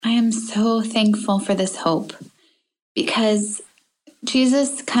am so thankful for this hope, because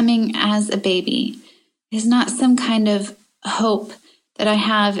Jesus coming as a baby is not some kind of hope that I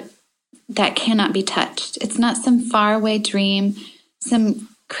have that cannot be touched. It's not some faraway dream, some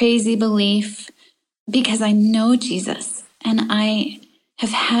crazy belief, because I know Jesus and I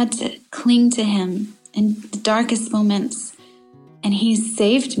have had to cling to him in the darkest moments, and he's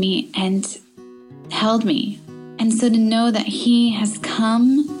saved me and held me. And so to know that he has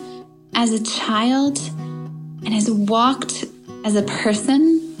come as a child and has walked as a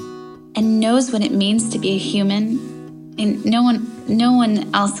person and knows what it means to be a human, and no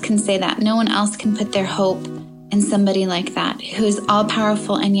one else can say that. No one else can put their hope in somebody like that, who is all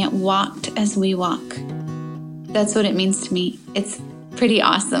powerful and yet walked as we walk. That's what it means to me. It's pretty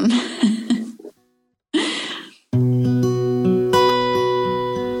awesome.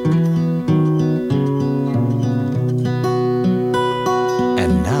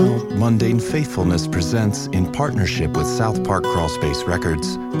 Mundane Faithfulness presents, in partnership with South Park Crawlspace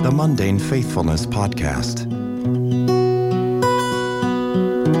Records, the Mundane Faithfulness Podcast.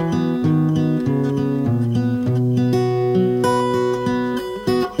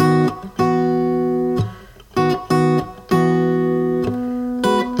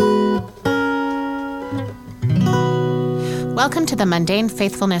 Welcome to the Mundane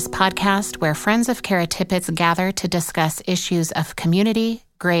Faithfulness Podcast, where friends of Kara Tippett gather to discuss issues of community,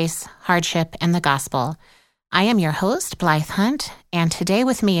 grace, hardship, and the gospel. I am your host, Blythe Hunt, and today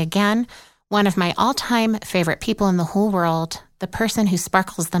with me again, one of my all-time favorite people in the whole world, the person who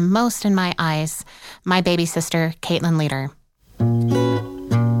sparkles the most in my eyes, my baby sister, Caitlin Leader.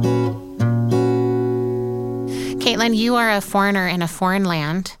 Caitlin, you are a foreigner in a foreign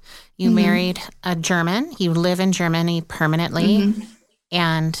land. You married a German. You live in Germany permanently,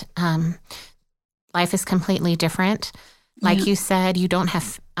 and life is completely different. Like you said, you don't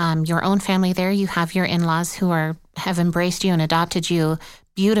have your own family there. You have your in-laws who have embraced you and adopted you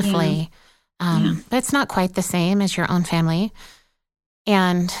beautifully. But it's not quite the same as your own family.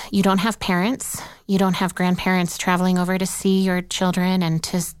 And you don't have parents. You don't have grandparents traveling over to see your children and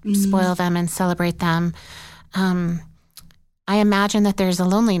to spoil them and celebrate them. I imagine that there's a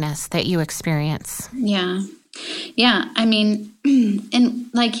loneliness that you experience. Yeah. I mean, and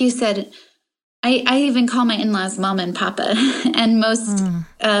like you said, I even call my in-laws mom and papa, and most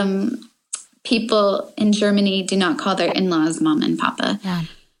people in Germany do not call their in-laws mom and papa. Yeah.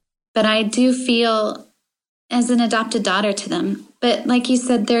 But I do feel as an adopted daughter to them. But like you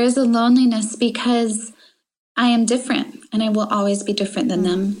said, there is a loneliness because I am different, and I will always be different than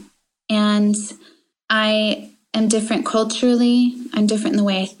them. And I am different culturally. I'm different in the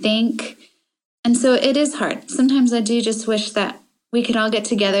way I think. And so it is hard. Sometimes I do just wish that we could all get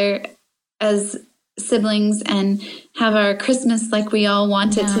together as siblings and have our Christmas like we all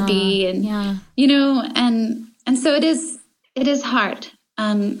want it to be. And, you know, and so it is hard.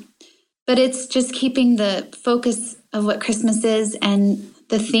 But it's just keeping the focus of what Christmas is and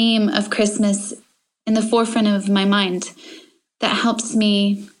the theme of Christmas in the forefront of my mind that helps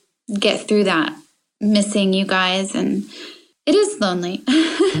me get through that, missing you guys. And it is lonely.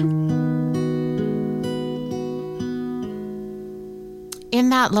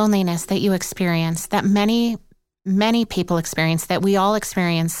 In that loneliness that you experience, that many, many people experience, that we all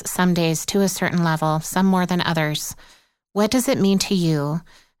experience some days to a certain level, some more than others, what does it mean to you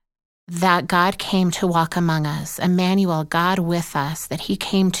that God came to walk among us, Emmanuel, God with us, that he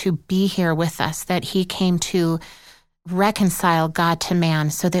came to be here with us, that he came to reconcile God to man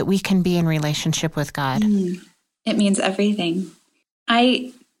so that we can be in relationship with God? It means everything.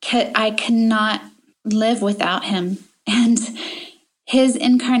 I cannot live without him. And his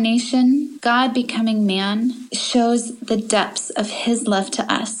incarnation, God becoming man, shows the depths of his love to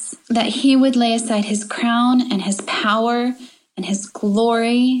us, that he would lay aside his crown and his power and his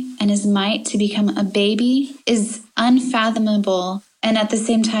glory and his might to become a baby is unfathomable and at the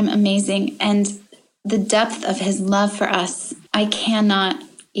same time amazing. And the depth of his love for us, I cannot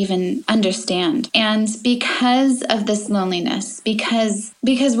even understand. And because of this loneliness, because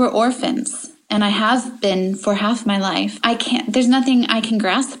we're orphans, and I have been for half my life, there's nothing I can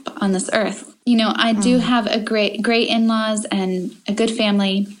grasp on this earth. You know, I do have a great in-laws and a good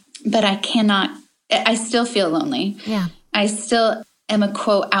family, but I still feel lonely. Yeah. I still am a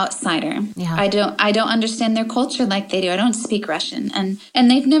quote outsider. Yeah. I don't understand their culture like they do. I don't speak Russian, and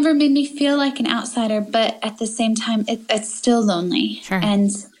they've never made me feel like an outsider, but at the same time, it's still lonely. Sure.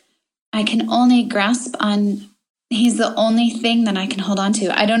 And I can only grasp on he's the only thing that I can hold on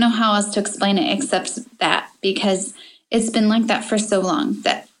to. I don't know how else to explain it except that, because it's been like that for so long,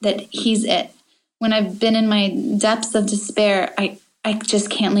 that he's it. When I've been in my depths of despair, I just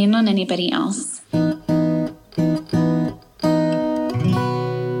can't lean on anybody else.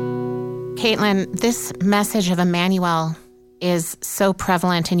 Caitlin, this message of Emmanuel is so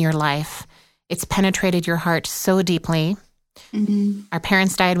prevalent in your life. It's penetrated your heart so deeply. Mm-hmm. Our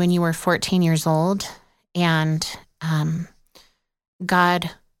parents died when you were 14 years old, and God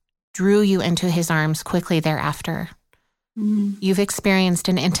drew you into his arms quickly thereafter. Mm-hmm. You've experienced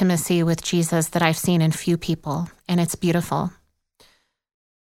an intimacy with Jesus that I've seen in few people, and it's beautiful.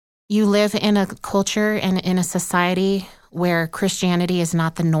 You live in a culture and in a society where Christianity is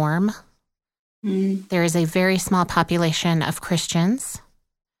not the norm. Mm-hmm. There is a very small population of Christians.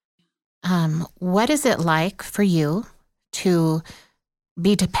 What is it like for you to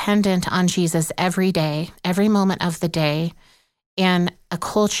be dependent on Jesus every day, every moment of the day, in a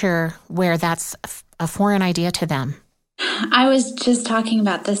culture where that's a foreign idea to them? I was just talking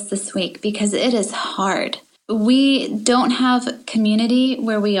about this week because it is hard. We don't have community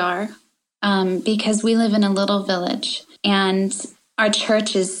where we are because we live in a little village, and our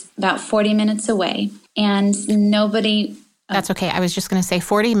church is about 40 minutes away, and nobody... That's okay. I was just going to say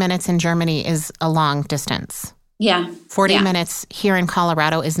 40 minutes in Germany is a long distance. Yeah. 40 minutes here in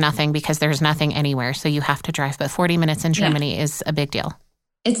Colorado is nothing because there's nothing anywhere, so you have to drive. But 40 minutes in Germany is a big deal.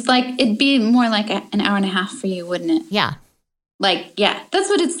 It's like, it'd be more like an hour and a half for you, wouldn't it? Yeah. Like, yeah, that's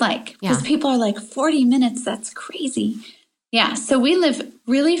what it's like. Because people are like, 40 minutes, that's crazy. Yeah, so we live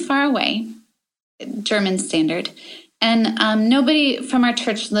really far away, German standard. And nobody from our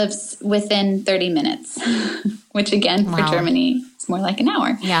church lives within 30 minutes, which again, for Germany, it's more like an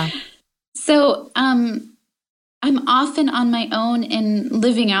hour. Yeah. So I'm often on my own in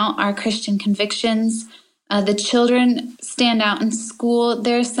living out our Christian convictions. The children stand out in school.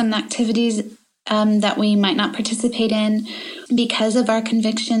 There are some activities that we might not participate in because of our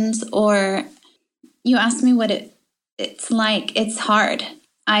convictions. Or you ask me what it's like. It's hard.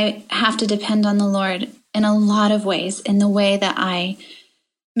 I have to depend on the Lord in a lot of ways, in the way that I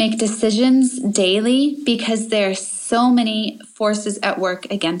make decisions daily, because there are so many forces at work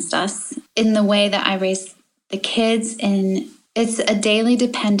against us, in the way that I raise the kids, and it's a daily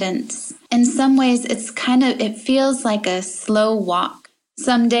dependence. In some ways, it feels like a slow walk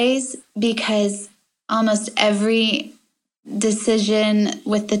some days, because almost every decision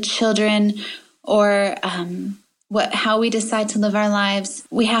with the children or how we decide to live our lives,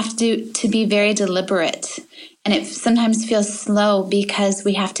 we have to be very deliberate. And it sometimes feels slow because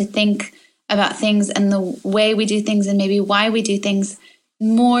we have to think about things and the way we do things and maybe why we do things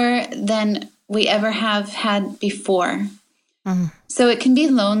more than we ever have had before. Mm-hmm. So it can be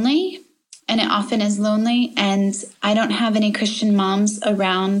lonely, and it often is lonely. And I don't have any Christian moms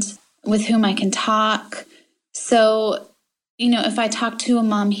around with whom I can talk. So if I talk to a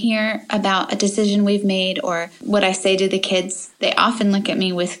mom here about a decision we've made or what I say to the kids, they often look at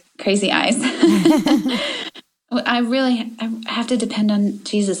me with crazy eyes. I have to depend on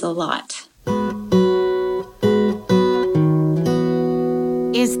Jesus a lot.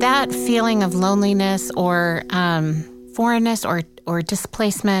 Is that feeling of loneliness or foreignness or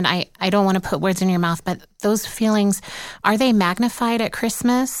displacement, I don't want to put words in your mouth, but those feelings, are they magnified at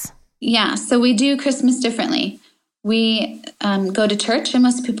Christmas? Yeah, so we do Christmas differently. We go to church, and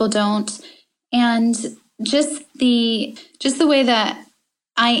most people don't. And just the way that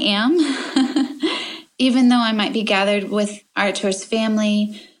I am, even though I might be gathered with our church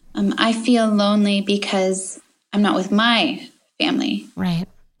family, I feel lonely because I'm not with my family. Right.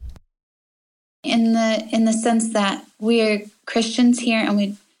 In the sense that we're Christians here,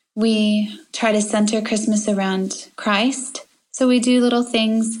 and we try to center Christmas around Christ. So we do little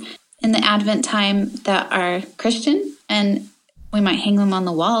things in the Advent time that are Christian, and we might hang them on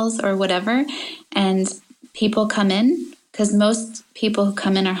the walls or whatever, and people come in, because most people who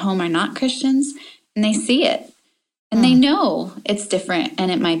come in our home are not Christians, and they see it, and they know it's different,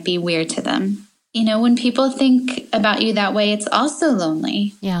 and it might be weird to them. When people think about you that way, it's also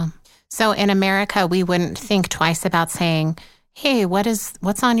lonely. Yeah. So in America, we wouldn't think twice about saying, hey,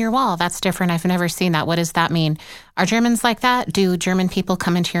 what's on your wall? That's different. I've never seen that. What does that mean? Are Germans like that? Do German people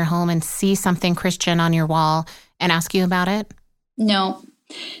come into your home and see something Christian on your wall and ask you about it? No.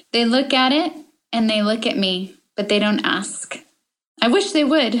 They look at it and they look at me, but they don't ask. I wish they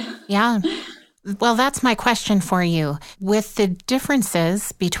would. Yeah. Well, that's my question for you. With the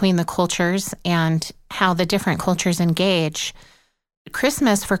differences between the cultures and how the different cultures engage,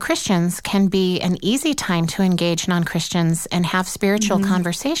 Christmas for Christians can be an easy time to engage non-Christians and have spiritual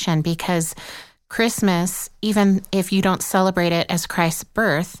conversation, because Christmas, even if you don't celebrate it as Christ's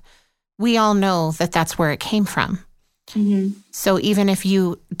birth, we all know that that's where it came from. Mm-hmm. So even if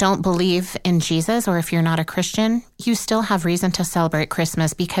you don't believe in Jesus or if you're not a Christian, you still have reason to celebrate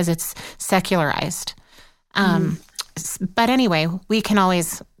Christmas because it's secularized. But anyway, we can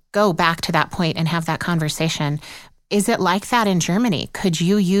always go back to that point and have that conversation. Is it like that in Germany? Could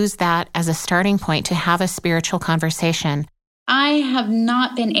you use that as a starting point to have a spiritual conversation? I have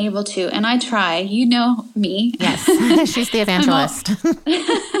not been able to, and I try. You know me. Yes, she's the evangelist.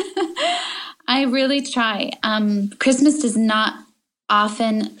 I really try. Christmas does not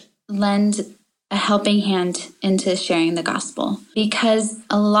often lend a helping hand into sharing the gospel because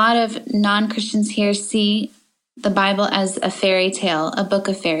a lot of non-Christians here see the Bible as a fairy tale, a book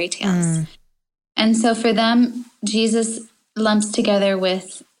of fairy tales. And so for them, Jesus lumps together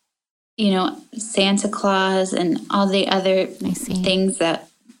with, Santa Claus and all the other things that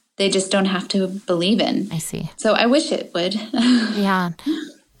they just don't have to believe in. I see. So I wish it would. Yeah.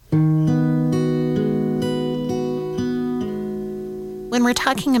 When we're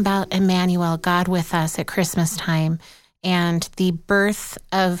talking about Emmanuel, God with us at Christmas time, and the birth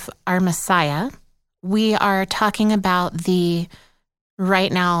of our Messiah, we are talking about the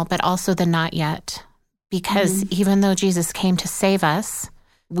right now, but also the not yet. Because even though Jesus came to save us,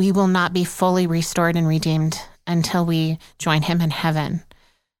 we will not be fully restored and redeemed until we join him in heaven.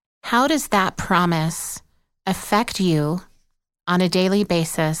 How does that promise affect you on a daily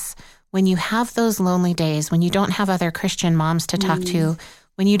basis when you have those lonely days, when you don't have other Christian moms to talk to,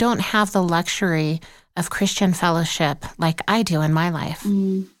 when you don't have the luxury of Christian fellowship like I do in my life?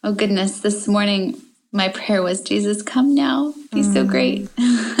 Oh, goodness. This morning, my prayer was, Jesus, come now. Be so great.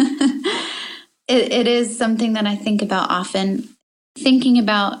 It is something that I think about often, thinking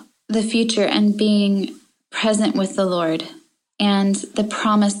about the future and being present with the Lord and the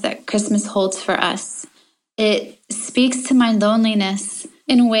promise that Christmas holds for us. It speaks to my loneliness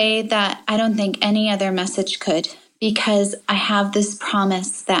in a way that I don't think any other message could, because I have this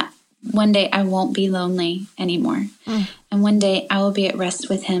promise that one day I won't be lonely anymore. And one day I will be at rest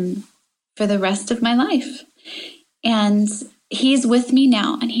with him for the rest of my life. And he's with me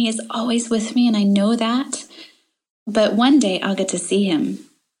now, and he is always with me, and I know that. But one day I'll get to see him.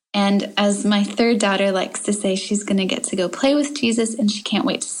 And as my third daughter likes to say, she's going to get to go play with Jesus, and she can't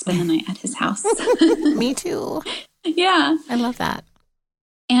wait to spend the night at his house. Me too. Yeah. I love that.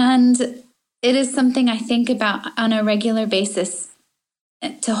 And it is something I think about on a regular basis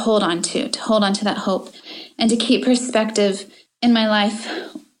to hold on to that hope and to keep perspective in my life,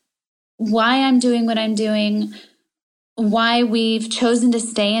 why I'm doing what I'm doing, why we've chosen to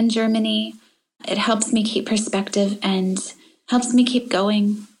stay in Germany. It helps me keep perspective and helps me keep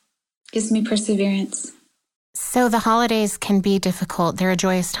going, gives me perseverance. So the holidays can be difficult. They're a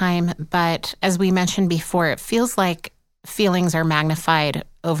joyous time, but as we mentioned before, it feels like feelings are magnified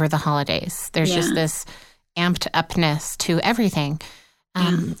over the holidays. There's just this amped upness to everything.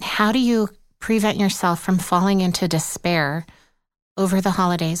 How do you prevent yourself from falling into despair over the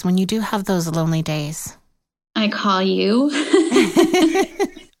holidays when you do have those lonely days? I call you.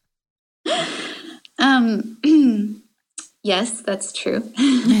 Yes, that's true.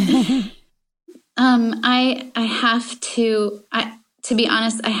 I have to be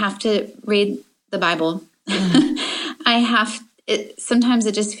honest, I have to read the Bible. Sometimes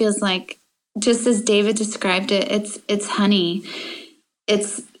it just feels like, just as David described it, it's honey.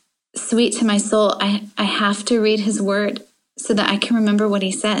 It's sweet to my soul. I have to read his word so that I can remember what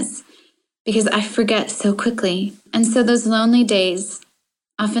he says, because I forget so quickly. And so those lonely days,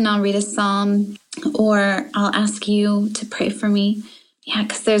 often I'll read a psalm or I'll ask you to pray for me. Yeah,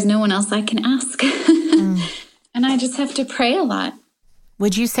 because there's no one else I can ask. And I just have to pray a lot.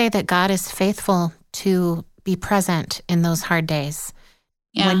 Would you say that God is faithful to be present in those hard days?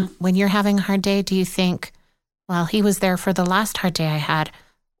 Yeah. When you're having a hard day, do you think, well, he was there for the last hard day I had?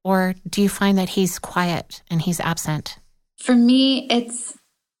 Or do you find that he's quiet and he's absent? For me, it's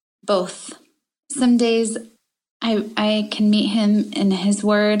both. Some days I can meet him in his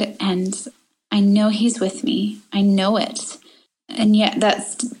word and I know he's with me. I know it. And yet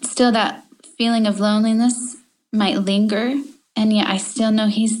that's still that feeling of loneliness might linger. And yet I still know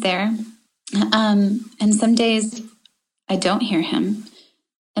he's there. And some days I don't hear him.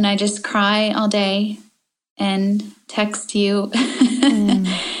 And I just cry all day and text you.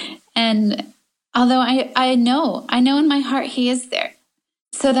 And although I know in my heart he is there.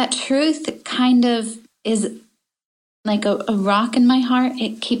 So that truth kind of is like a rock in my heart.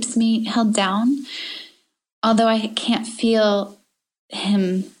 It keeps me held down. Although I can't feel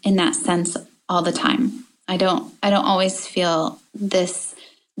him in that sense all the time. I don't always feel this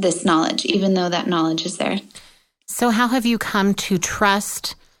knowledge, even though that knowledge is there. So how have you come to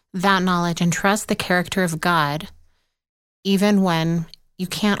trust that knowledge and trust the character of God even when you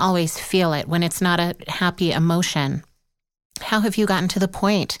can't always feel it, when it's not a happy emotion. How have you gotten to the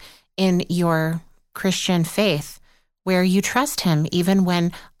point in your Christian faith where you trust him, even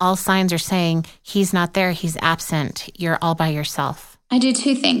when all signs are saying he's not there, he's absent, you're all by yourself? I do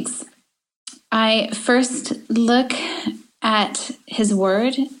two things. I first look at his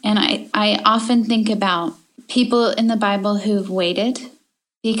word, and I often think about people in the Bible who've waited,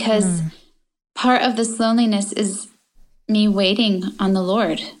 because part of this loneliness is me waiting on the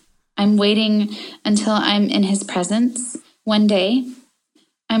Lord. I'm waiting until I'm in his presence one day.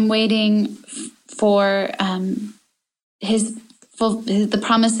 I'm waiting for the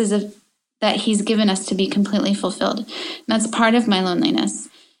promises that he's given us to be completely fulfilled. And that's part of my loneliness.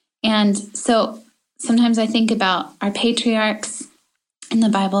 And so sometimes I think about our patriarchs in the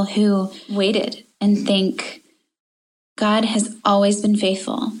Bible who waited and think God has always been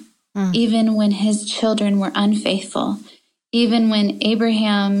faithful, even when his children were unfaithful, even when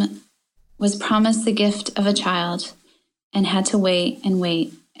Abraham was promised the gift of a child and had to wait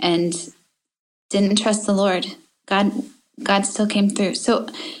and didn't trust the Lord. God still came through. So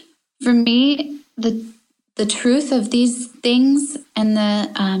for me, the truth of these things and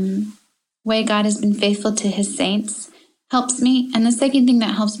the way God has been faithful to his saints helps me. And the second thing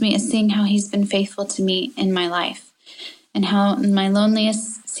that helps me is seeing how he's been faithful to me in my life, and how in my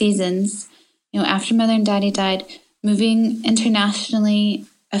loneliest seasons, after Mother and Daddy died, moving internationally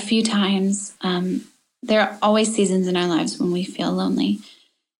a few times, there are always seasons in our lives when we feel lonely.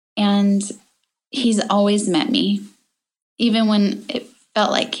 And he's always met me. Even when it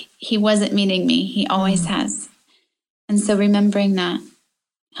felt like he wasn't meeting me, he always has. And so remembering that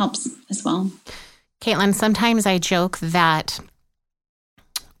helps as well. Caitlin, sometimes I joke that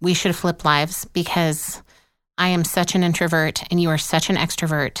we should flip lives, because I am such an introvert and you are such an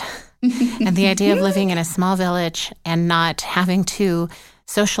extrovert. And the idea of living in a small village and not having to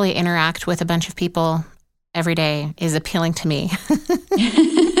socially interact with a bunch of people every day is appealing to me.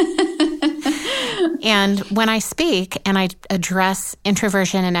 And when I speak and I address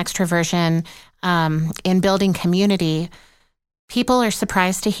introversion and extroversion in building community, people are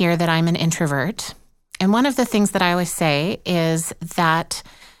surprised to hear that I'm an introvert. And one of the things that I always say is that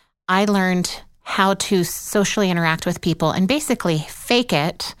I learned how to socially interact with people and basically fake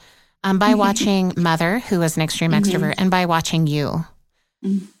it by watching Mother, who is an extreme extrovert, and by watching you.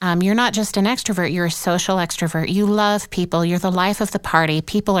 You're not just an extrovert, you're a social extrovert. You love people. You're the life of the party.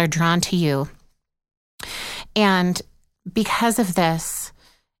 People are drawn to you. And because of this,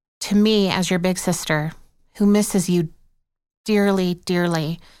 to me, as your big sister, who misses you dearly,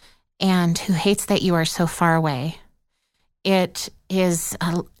 dearly, and who hates that you are so far away, it is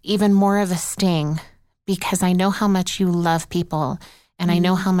even more of a sting, because I know how much you love people, and I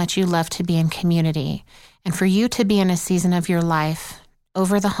know how much you love to be in community. And for you to be in a season of your life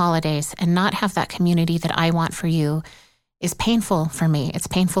over the holidays and not have that community that I want for you is painful for me. It's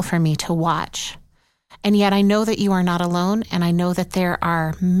painful for me to watch. And yet I know that you are not alone, and I know that there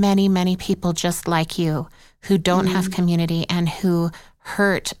are many, many people just like you who don't have community and who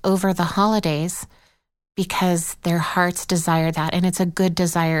hurt over the holidays because their hearts desire that. And it's a good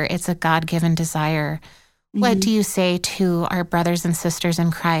desire. It's a God-given desire. What do you say to our brothers and sisters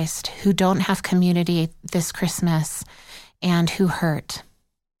in Christ who don't have community this Christmas and who hurt?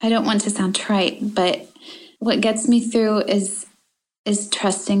 I don't want to sound trite, but what gets me through is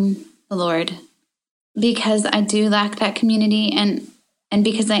trusting the Lord, because I do lack that community, and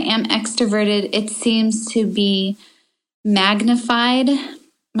because I am extroverted, it seems to be magnified.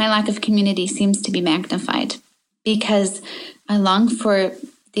 My lack of community seems to be magnified because I long for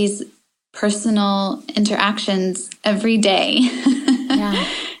these personal interactions every day. Yeah.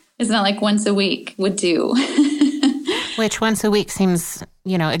 It's not like once a week would do. Which once a week seems,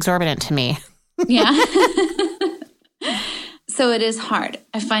 exorbitant to me. Yeah. So it is hard.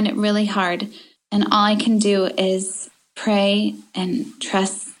 I find it really hard. And all I can do is pray and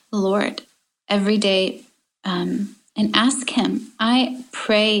trust the Lord every day and ask him. I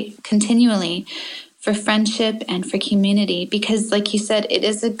pray continually for friendship and for community because, like you said, it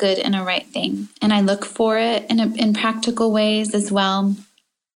is a good and a right thing. And I look for it in practical ways as well.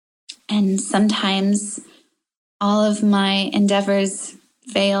 And sometimes all of my endeavors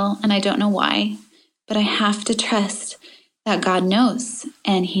fail, and I don't know why, but I have to trust that God knows,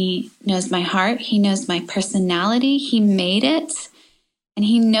 and he knows my heart. He knows my personality. He made it, and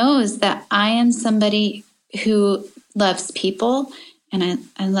he knows that I am somebody who loves people, and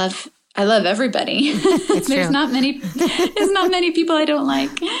I love everybody. There's not many people I don't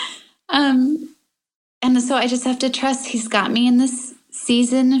like. And so I just have to trust he's got me in this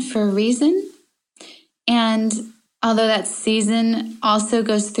season for a reason. And although that season also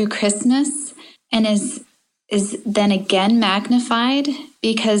goes through Christmas and is then again magnified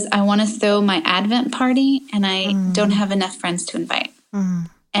because I want to throw my Advent party and I don't have enough friends to invite.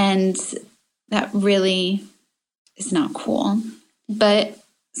 And that really is not cool. But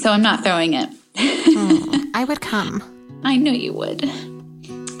so I'm not throwing it. I would come. I know you would.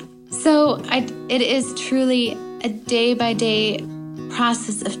 So it is truly a day-by-day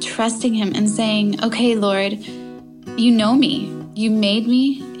process of trusting him and saying, okay, Lord, you know me. You made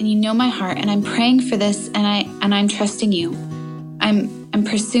me and you know my heart, and I'm praying for this, and I'm trusting you. I'm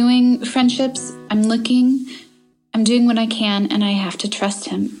pursuing friendships. I'm looking. I'm doing what I can, and I have to trust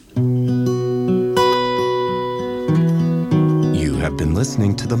him. You have been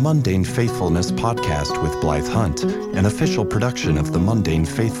listening to the Mundane Faithfulness podcast with Blythe Hunt, an official production of the Mundane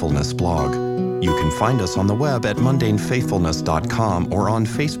Faithfulness blog. You can find us on the web at mundanefaithfulness.com or on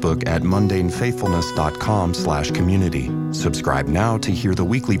Facebook at mundanefaithfulness.com/community. Subscribe now to hear the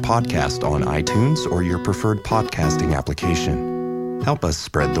weekly podcast on iTunes or your preferred podcasting application. Help us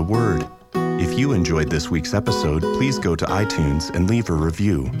spread the word. If you enjoyed this week's episode, please go to iTunes and leave a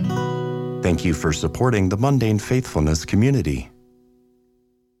review. Thank you for supporting the Mundane Faithfulness community.